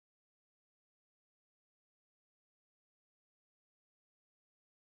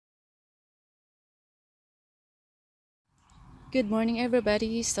Good morning,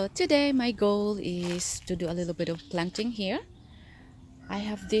 everybody. So today my goal is to do a little bit of planting here. I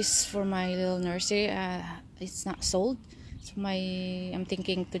have this for my little nursery. It's not sold, so I'm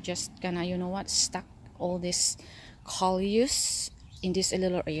thinking to just stack all this coleous in this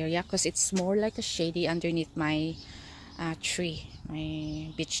little area because it's more like a shady underneath my tree, my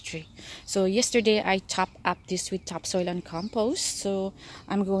beech tree. So yesterday I topped up this with topsoil and compost. So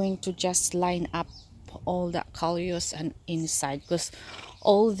I'm going to just line up all the coleus and inside, because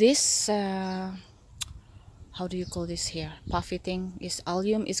all this how do you call this here, puffy thing, is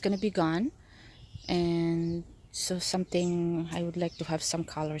allium is gonna be gone. And so something I would like to have some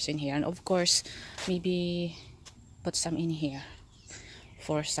colors in here, and of course maybe put some in here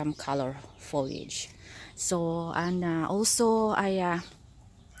for some color foliage. So and also I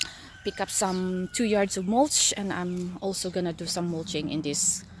pick up some 2 yards of mulch, and I'm also gonna do some mulching in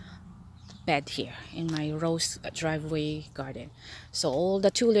this bed here in my rose driveway garden. So all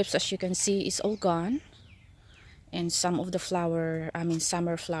the tulips, as you can see, is all gone, and some of the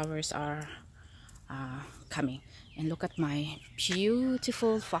summer flowers are coming. And look at my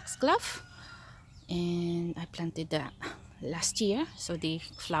beautiful foxglove, and I planted that last year, so they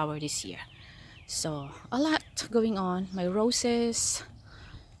flower this year. So a lot going on. My roses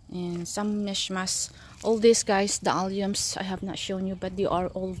and some mishmash. All these guys, the alliums, I have not shown you, but they are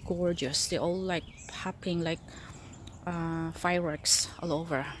all gorgeous. They all like popping like fireworks all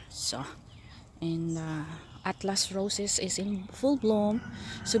over. So, and atlas roses is in full bloom,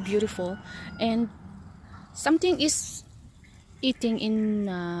 so beautiful. And something is eating in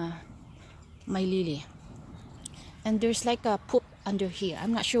my lily, and there's like a poop under here.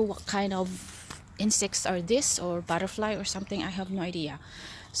 I'm not sure what kind of insects are this, or butterfly or something. I have no idea.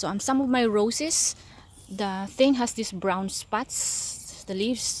 So some of my roses, the thing has these brown spots, the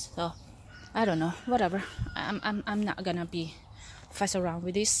leaves. So I don't know, whatever. I'm not gonna be fuss around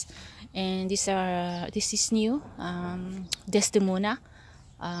with this. And this is new, Desdemona,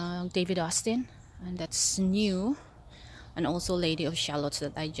 David Austin, and that's new. And also Lady of Shallots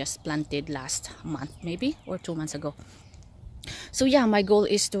that I just planted last month, maybe, or 2 months ago. So yeah, my goal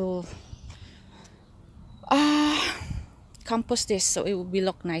is to compost this so it will be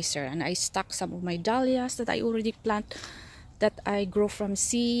look nicer. And I stuck some of my dahlias that I already plant, that I grow from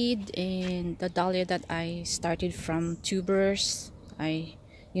seed, and the dahlia that I started from tubers, I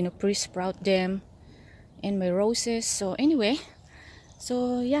pre-sprout them, and my roses. So anyway,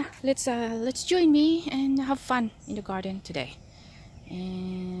 so yeah, let's join me and have fun in the garden today,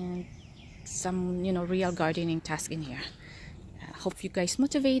 and some real gardening task in here. Hope you guys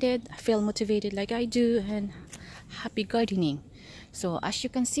feel motivated like I do, and happy gardening. So as you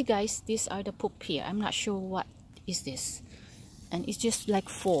can see, guys, these are the poop here. I'm not sure what is this, and it's just like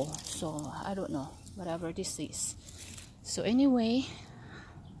fall, so I don't know, whatever this is. So anyway,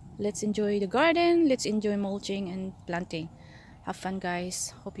 let's enjoy the garden, let's enjoy mulching and planting. Have fun,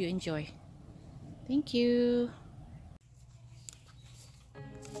 guys. Hope you enjoy. Thank you.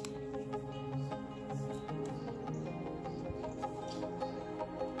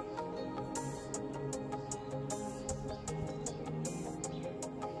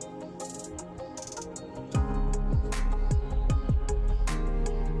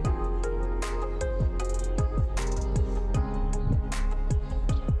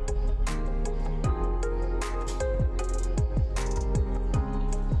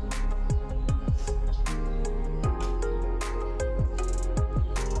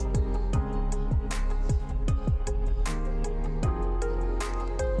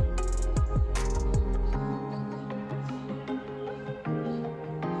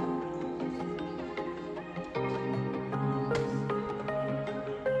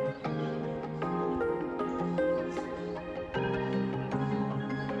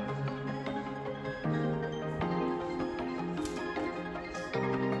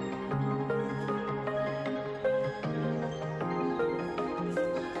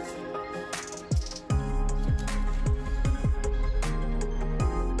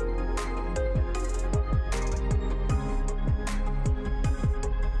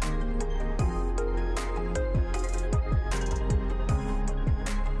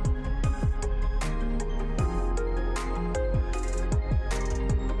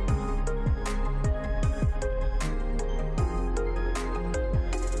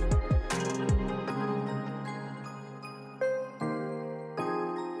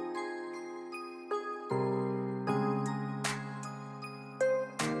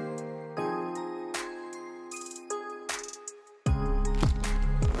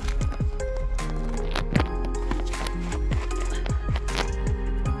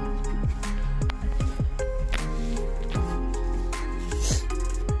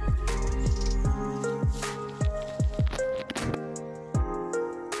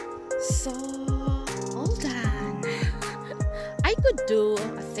 So all done. I could do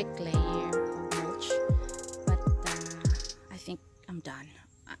a thick layer of mulch, but I think I'm done.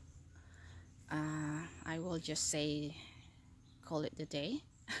 I will just say call it the day.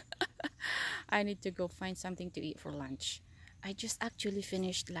 I need to go find something to eat for lunch. I just actually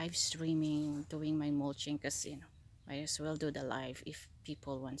finished live streaming doing my mulching because might as well do the live. If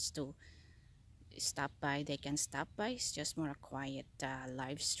people wants to stop by, they can stop by. It's just more a quiet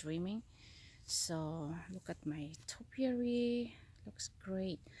live streaming. So look at my topiary, looks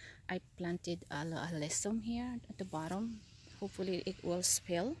great. I planted a lesson here at the bottom. Hopefully it will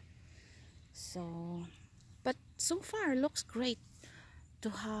spill. So but so far looks great to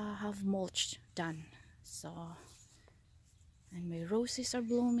have mulch done. So, and my roses are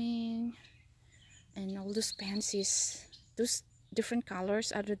blooming, and all those pansies, those different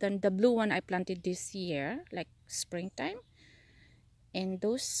colors other than the blue one I planted this year, like springtime. And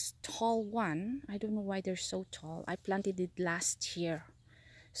those tall one, I don't know why they're so tall. I planted it last year.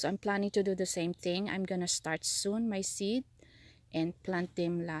 So I'm planning to do the same thing. I'm gonna start soon my seed and plant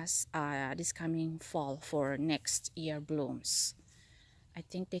them this coming fall for next year blooms. I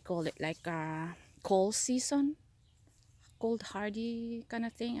think they call it like a cold season, cold hardy kind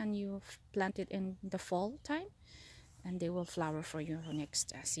of thing, and you plant it in the fall time and they will flower for you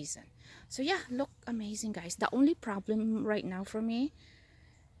next season. So yeah, look amazing, guys. The only problem right now for me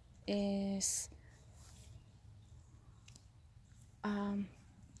is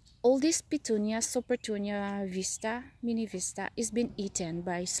all these petunias, Supertunia Vista, Mini Vista, is been eaten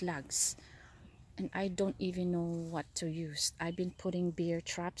by slugs, and I don't even know what to use. I've been putting beer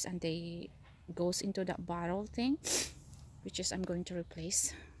traps and they goes into that bottle thing, which is I'm going to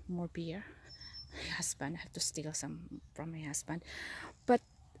replace more beer. My husband, I have to steal some from my husband. But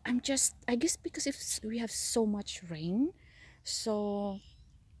I guess because if we have so much rain, so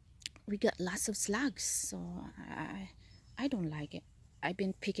we got lots of slugs. So I don't like it. I've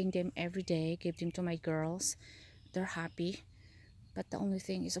been picking them every day, give them to my girls. They're happy. But the only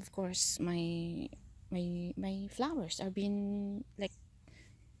thing is, of course, my flowers are being like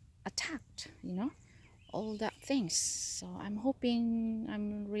attacked, all that things. So I'm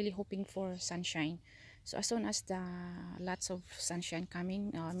really hoping for sunshine. So as soon as the lots of sunshine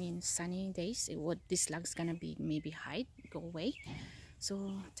coming, I mean sunny days, this slugs gonna be maybe hide, go away.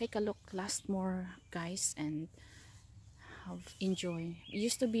 So take a look, last more, guys, and enjoy. It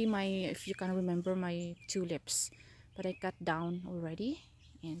used to be my, if you can remember, my tulips, but I cut down already,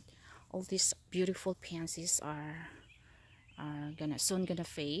 and all these beautiful pansies are soon gonna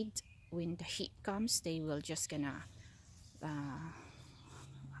fade. When the heat comes, they will just gonna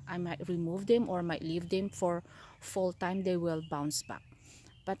I might remove them or might leave them for fall time. They will bounce back,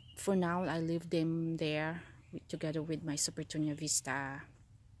 but for now I leave them there together with my Supertunia Vista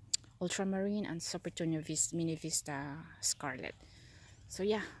Ultramarine and Supertunia Mini Vista Scarlet. So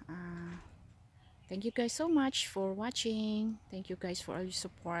yeah, thank you guys so much for watching. Thank you guys for all your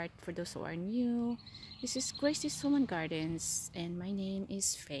support. For those who are new, this is Gracie's Home and Gardens, and my name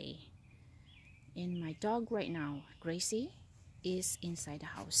is Faye. And my dog right now, Gracie, is inside the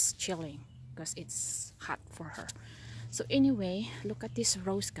house chilling because it's hot for her. So anyway, look at this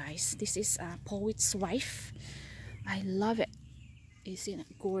rose, guys. This is a poet's wife. I love it. Isn't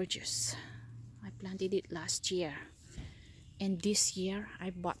it gorgeous? I planted it last year, and this year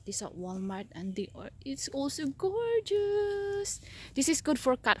I bought this at Walmart, and it's also gorgeous. This is good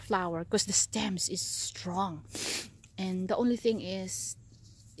for cut flower because the stems is strong, and the only thing is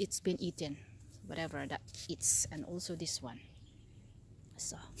it's been eaten, whatever that eats, and also this one.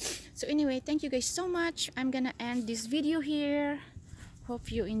 So anyway, thank you guys so much. I'm gonna end this video here.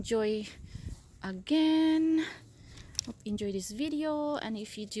 Hope you enjoy again. Hope you enjoy this video, and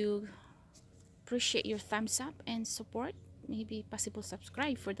if you do, appreciate your thumbs up and support. Maybe possible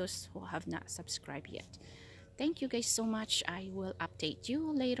subscribe for those who have not subscribed yet. Thank you guys so much. I will update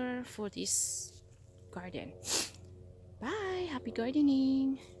you later for this garden. Bye. Happy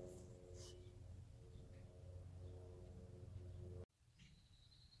gardening.